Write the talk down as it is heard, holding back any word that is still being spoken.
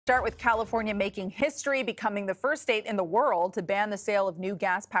start with California making history, becoming the first state in the world to ban the sale of new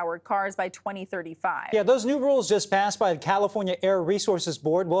gas-powered cars by 2035. Yeah, those new rules just passed by the California Air Resources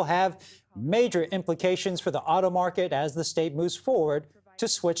Board will have major implications for the auto market as the state moves forward to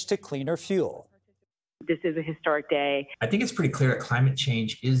switch to cleaner fuel. This is a historic day. I think it's pretty clear that climate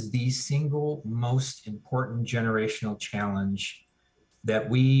change is the single most important generational challenge that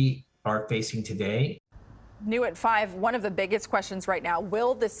we are facing today. New at 5, one of the biggest questions right now,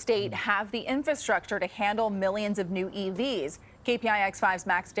 will the state have the infrastructure to handle millions of new EVs? KPIX5's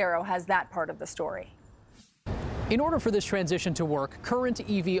Max Darrow has that part of the story. In order for this transition to work, current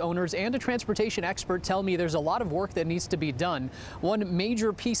EV owners and a transportation expert tell me there's a lot of work that needs to be done. One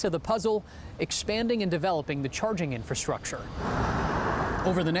major piece of the puzzle, expanding and developing the charging infrastructure.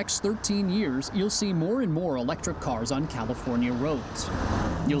 Over the next 13 years, you'll see more and more electric cars on California roads.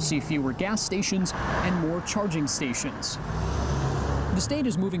 You'll see fewer gas stations and more charging stations. The state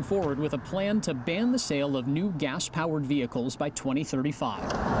is moving forward with a plan to ban the sale of new gas-powered vehicles by 2035.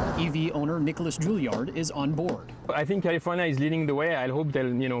 EV owner Nicholas Juilliard is on board. I think California is leading the way. I hope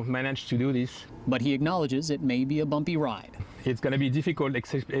they'll, manage to do this. But he acknowledges it may be a bumpy ride. It's going to be difficult,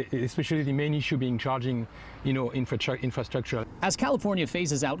 especially the main issue being charging, infrastructure. As California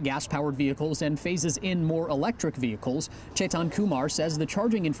phases out gas-powered vehicles and phases in more electric vehicles, Chetan Kumar says the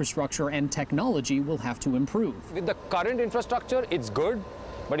charging infrastructure and technology will have to improve. With the current infrastructure, it's good,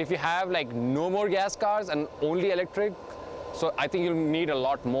 but if you have no more gas cars and only electric, so I think you'll need a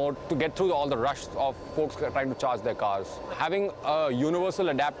lot more to get through all the rush of folks trying to charge their cars. Having a universal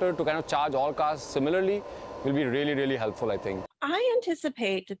adapter to kind of charge all cars similarly will be really, really helpful, I think. I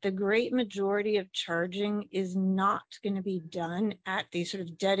anticipate that the great majority of charging is not going to be done at these sort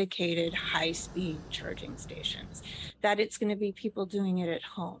of dedicated high-speed charging stations, that it's going to be people doing it at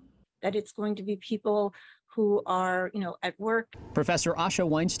home, that it's going to be people who are, at work. Professor Asha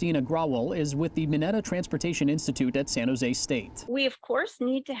Weinstein-Agrawal is with the Mineta Transportation Institute at San Jose State. We, of course,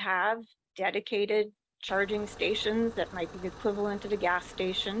 need to have dedicated charging stations that might be the equivalent of a gas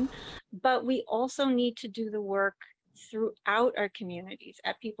station, but we also need to do the work throughout our communities,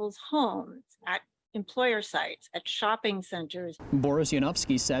 at people's homes, at employer sites, at shopping centers. Boris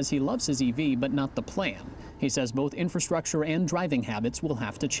Yanovsky says he loves his EV, but not the plan. He says both infrastructure and driving habits will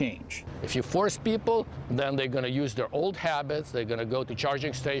have to change. If you force people, then they're going to use their old habits. They're going to go to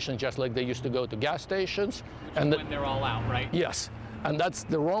charging stations just like they used to go to gas stations. And when they're all out, right? Yes. And that's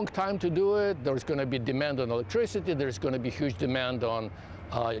the wrong time to do it. There's going to be demand on electricity. There's going to be huge demand on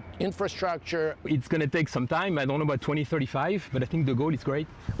infrastructure. It's going to take some time. I don't know about 2035, but I think the goal is great.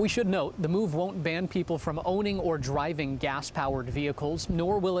 We should note the move won't ban people from owning or driving gas-powered vehicles,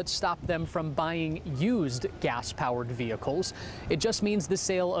 nor will it stop them from buying used gas-powered vehicles. It just means the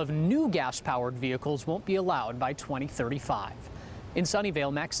sale of new gas-powered vehicles won't be allowed by 2035. In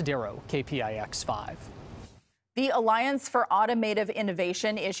Sunnyvale, Max Darrow, KPIX5. The Alliance for Automotive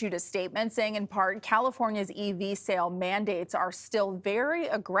Innovation issued a statement saying, in part, California's EV sale mandates are still very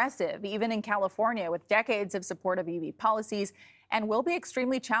aggressive, even in California, with decades of supportive EV policies, and will be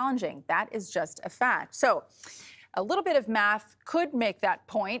extremely challenging. That is just a fact. So a little bit of math could make that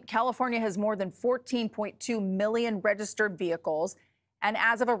point. California has more than 14.2 million registered vehicles. And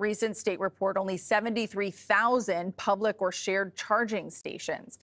as of a recent state report, only 73,000 public or shared charging stations.